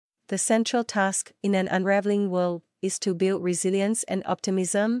the central task in an unraveling world is to build resilience and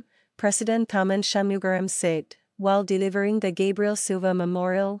optimism, President Tharman Shanmugaratnam said, while delivering the Gabriel Silver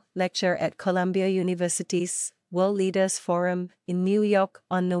Memorial Lecture at Columbia University's World Leaders Forum in New York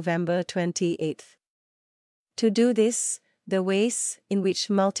on November 28. To do this, the ways in which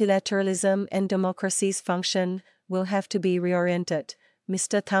multilateralism and democracies function will have to be reoriented,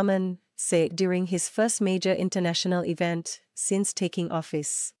 Mr. Tharman said during his first major international event since taking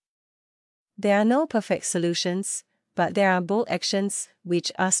office. There are no perfect solutions, but there are bold actions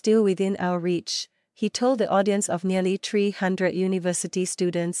which are still within our reach, he told the audience of nearly 300 university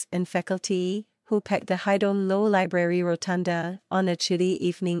students and faculty who packed the Hydon Law Library Rotunda on a chilly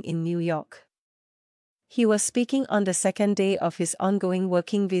evening in New York. He was speaking on the second day of his ongoing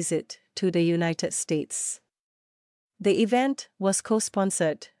working visit to the United States. The event was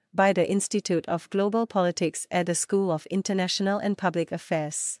co-sponsored by the Institute of Global Politics at the School of International and Public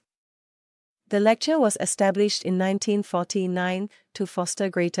Affairs. The lecture was established in 1949 to foster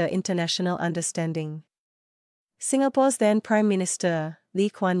greater international understanding. Singapore's then Prime Minister, Lee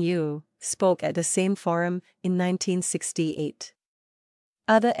Kuan Yew, spoke at the same forum in 1968.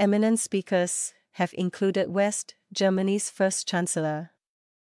 Other eminent speakers have included West Germany's first Chancellor,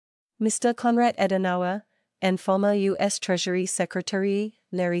 Mr. Konrad Adenauer, and former U.S. Treasury Secretary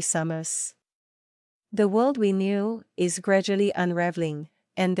Larry Summers. The world we knew is gradually unraveling,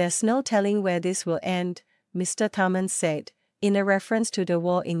 and there's no telling where this will end, Mr. Tharman said, in a reference to the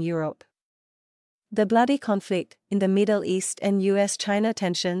war in Europe. The bloody conflict in the Middle East and U.S.-China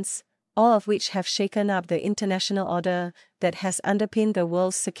tensions, all of which have shaken up the international order that has underpinned the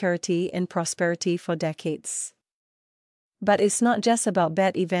world's security and prosperity for decades. But it's not just about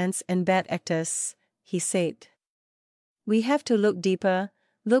bad events and bad actors, he said. We have to look deeper,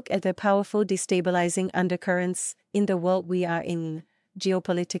 look at the powerful destabilizing undercurrents in the world we are in,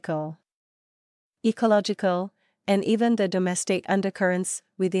 geopolitical, ecological, and even the domestic undercurrents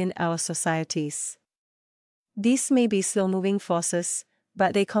within our societies. These may be slow-moving forces,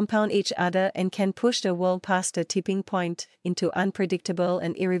 but they compound each other and can push the world past the tipping point into unpredictable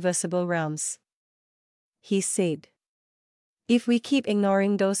and irreversible realms. He said, if we keep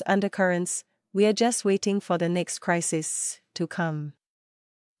ignoring those undercurrents, we are just waiting for the next crisis to come.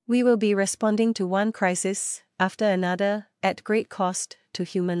 We will be responding to one crisis after another at great cost to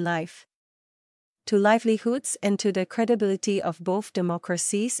human life, to livelihoods, and to the credibility of both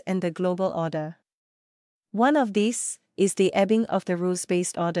democracies and the global order. One of these is the ebbing of the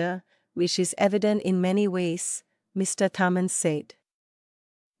rules-based order, which is evident in many ways, Mr. Tharman said,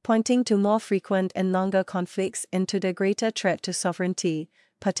 pointing to more frequent and longer conflicts and to the greater threat to sovereignty,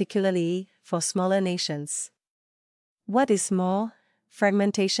 particularly for smaller nations. What is more,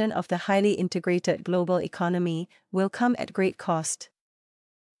 fragmentation of the highly integrated global economy will come at great cost,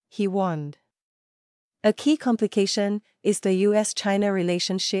 he warned. A key complication is the US-China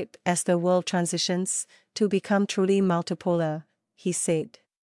relationship as the world transitions to become truly multipolar, he said.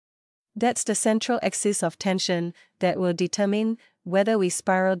 That's the central axis of tension that will determine whether we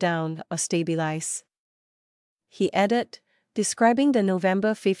spiral down or stabilize. He added, describing the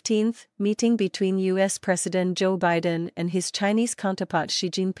November 15th meeting between US President Joe Biden and his Chinese counterpart Xi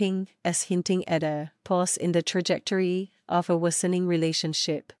Jinping as hinting at a pause in the trajectory of a worsening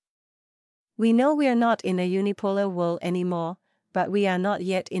relationship. We know we are not in a unipolar world anymore, but we are not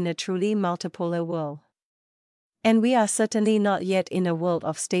yet in a truly multipolar world. And we are certainly not yet in a world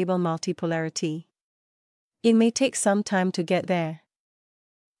of stable multipolarity. It may take some time to get there.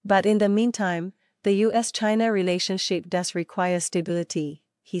 But in the meantime, the US-China relationship does require stability,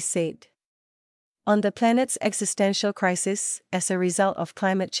 he said. On the planet's existential crisis as a result of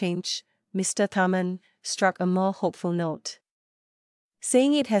climate change, Mr. Tharman struck a more hopeful note,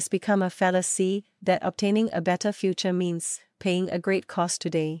 saying it has become a fallacy that obtaining a better future means paying a great cost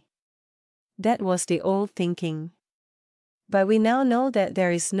today. That was the old thinking. But we now know that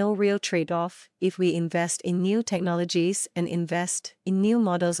there is no real trade-off if we invest in new technologies and invest in new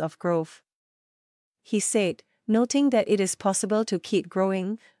models of growth, he said, noting that it is possible to keep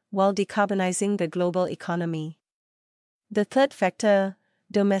growing while decarbonizing the global economy. The third factor,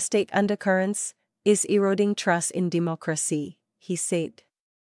 domestic undercurrents, is eroding trust in democracy, he said.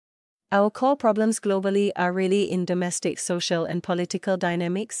 Our core problems globally are really in domestic social and political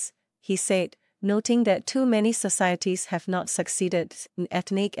dynamics, he said, noting that too many societies have not succeeded in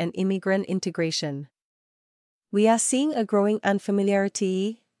ethnic and immigrant integration. We are seeing a growing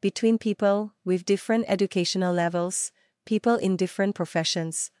unfamiliarity between people with different educational levels, people in different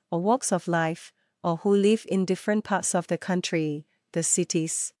professions or walks of life, or who live in different parts of the country, the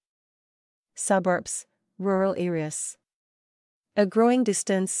cities, suburbs, rural areas. A growing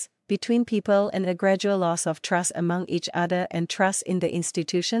distance between people and a gradual loss of trust among each other and trust in the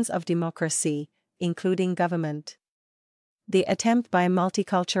institutions of democracy, including government. The attempt by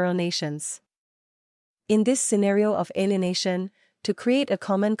multicultural nations. In this scenario of alienation, to create a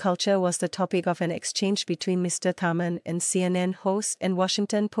common culture was the topic of an exchange between Mr. Tharman and CNN host and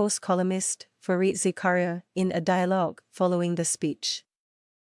Washington Post columnist Fareed Zakaria in a dialogue following the speech.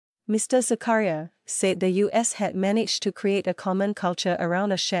 Mr. Zakaria said the U.S. had managed to create a common culture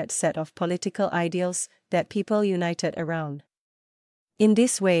around a shared set of political ideals that people united around. In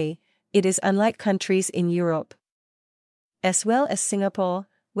this way, it is unlike countries in Europe, as well as Singapore,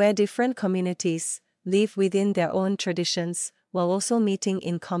 where different communities live within their own traditions while also meeting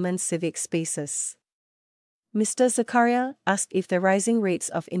in common civic spaces. Mr. Zakaria asked if the rising rates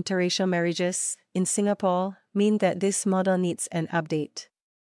of interracial marriages in Singapore mean that this model needs an update.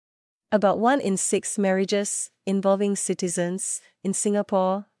 About 1 in 6 marriages involving citizens in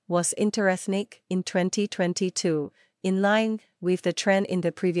Singapore was interethnic in 2022, in line with the trend in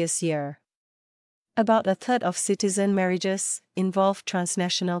the previous year. About a third of citizen marriages involve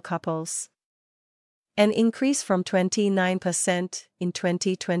transnational couples, an increase from 29% in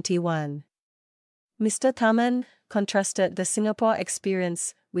 2021. Mr. Tharman contrasted the Singapore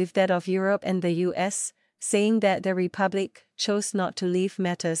experience with that of Europe and the US, saying that the Republic chose not to leave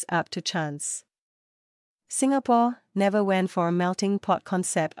matters up to chance. Singapore never went for a melting pot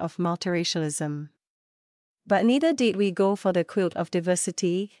concept of multiracialism. But neither did we go for the quilt of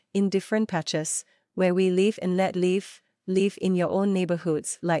diversity in different patches, where we live and let live in your own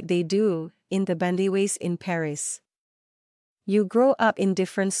neighborhoods like they do in the banlieues in Paris. You grow up in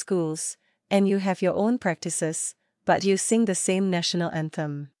different schools, and you have your own practices, but you sing the same national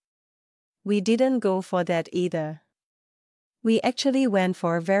anthem. We didn't go for that either. We actually went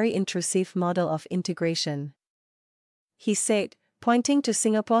for a very intrusive model of integration, he said, pointing to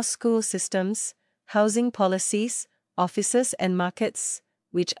Singapore's school systems, housing policies, offices and markets,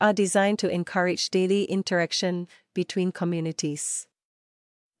 which are designed to encourage daily interaction between communities.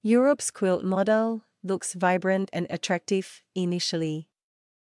 Europe's quilt model looks vibrant and attractive initially,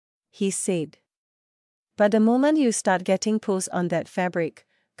 he said. But the moment you start getting pulls on that fabric,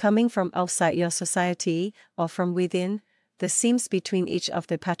 coming from outside your society or from within, the seams between each of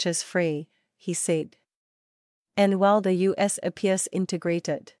the patches fray, he said. And while the US appears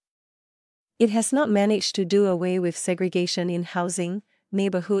integrated, it has not managed to do away with segregation in housing,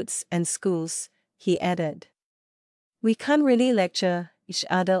 neighborhoods and schools, he added. We can't really lecture each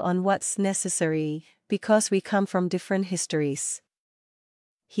other on what's necessary because we come from different histories,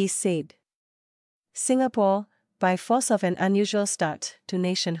 he said. Singapore, by force of an unusual start to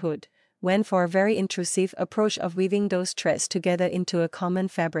nationhood, went for a very intrusive approach of weaving those threads together into a common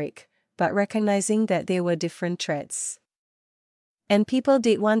fabric, but recognizing that they were different threads. And people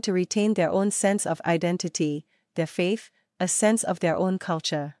did want to retain their own sense of identity, their faith, a sense of their own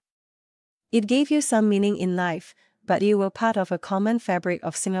culture. It gave you some meaning in life, but you were part of a common fabric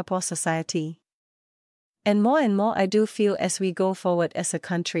of Singapore society. And more I do feel as we go forward as a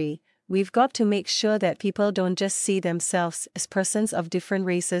country, we've got to make sure that people don't just see themselves as persons of different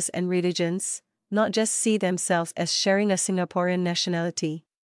races and religions, not just see themselves as sharing a Singaporean nationality,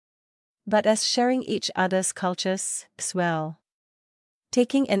 but as sharing each other's cultures as well.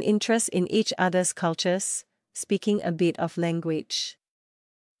 Taking an interest in each other's cultures, speaking a bit of language.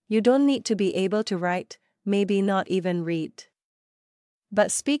 You don't need to be able to write, maybe not even read,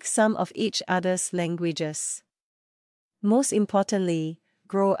 but speak some of each other's languages. Most importantly,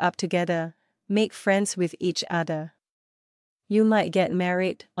 grow up together, make friends with each other. You might get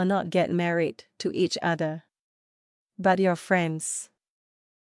married or not get married to each other, but you're friends.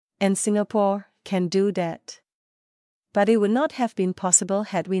 And Singapore can do that. But it would not have been possible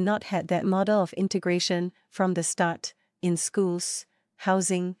had we not had that model of integration from the start, in schools,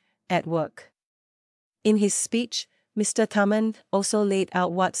 housing, at work. In his speech, Mr. Tharman also laid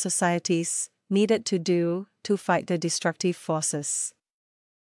out what societies needed to do to fight the destructive forces.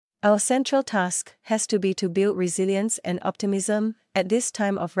 Our central task has to be to build resilience and optimism at this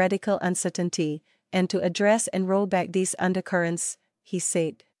time of radical uncertainty, and to address and roll back these undercurrents, he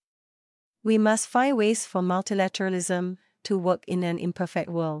said. We must find ways for multilateralism to work in an imperfect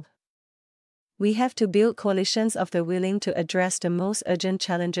world. We have to build coalitions of the willing to address the most urgent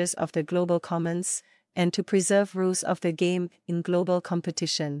challenges of the global commons, and to preserve rules of the game in global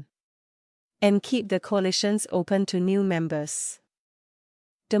competition. And keep the coalitions open to new members.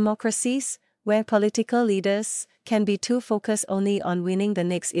 Democracies, where political leaders can be too focused only on winning the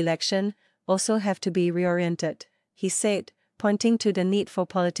next election, also have to be reoriented, he said, pointing to the need for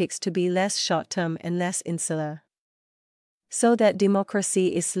politics to be less short-term and less insular. so that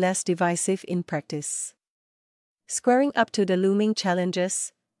democracy is less divisive in practice. Squaring up to the looming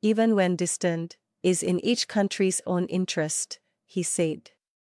challenges, even when distant, is in each country's own interest, he said.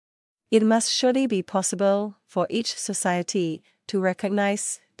 It must surely be possible for each society to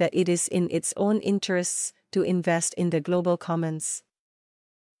recognize that it is in its own interests to invest in the global commons,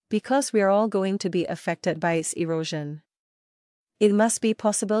 because we are all going to be affected by its erosion. It must be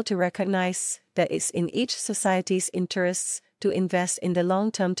possible to recognize that it's in each society's interests to invest in the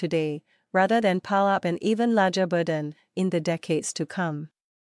long term today, rather than pile up an even larger burden in the decades to come.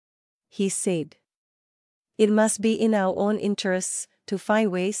 He said. It must be in our own interests to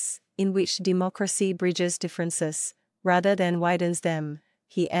find ways in which democracy bridges differences, rather than widens them,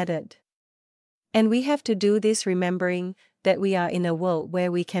 he added. And we have to do this remembering that we are in a world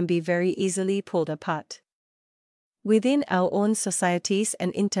where we can be very easily pulled apart. Within our own societies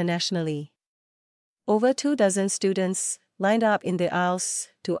and internationally. Over 24 students lined up in the aisles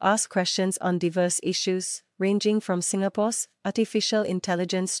to ask questions on diverse issues, ranging from Singapore's artificial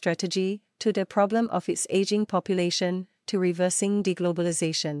intelligence strategy to the problem of its aging population to reversing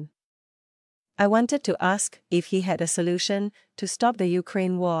deglobalization. I wanted to ask if he had a solution to stop the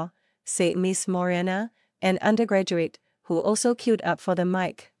Ukraine war, said Miss Morena, an undergraduate who also queued up for the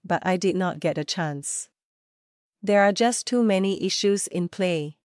mic, but I did not get a chance. There are just too many issues in play.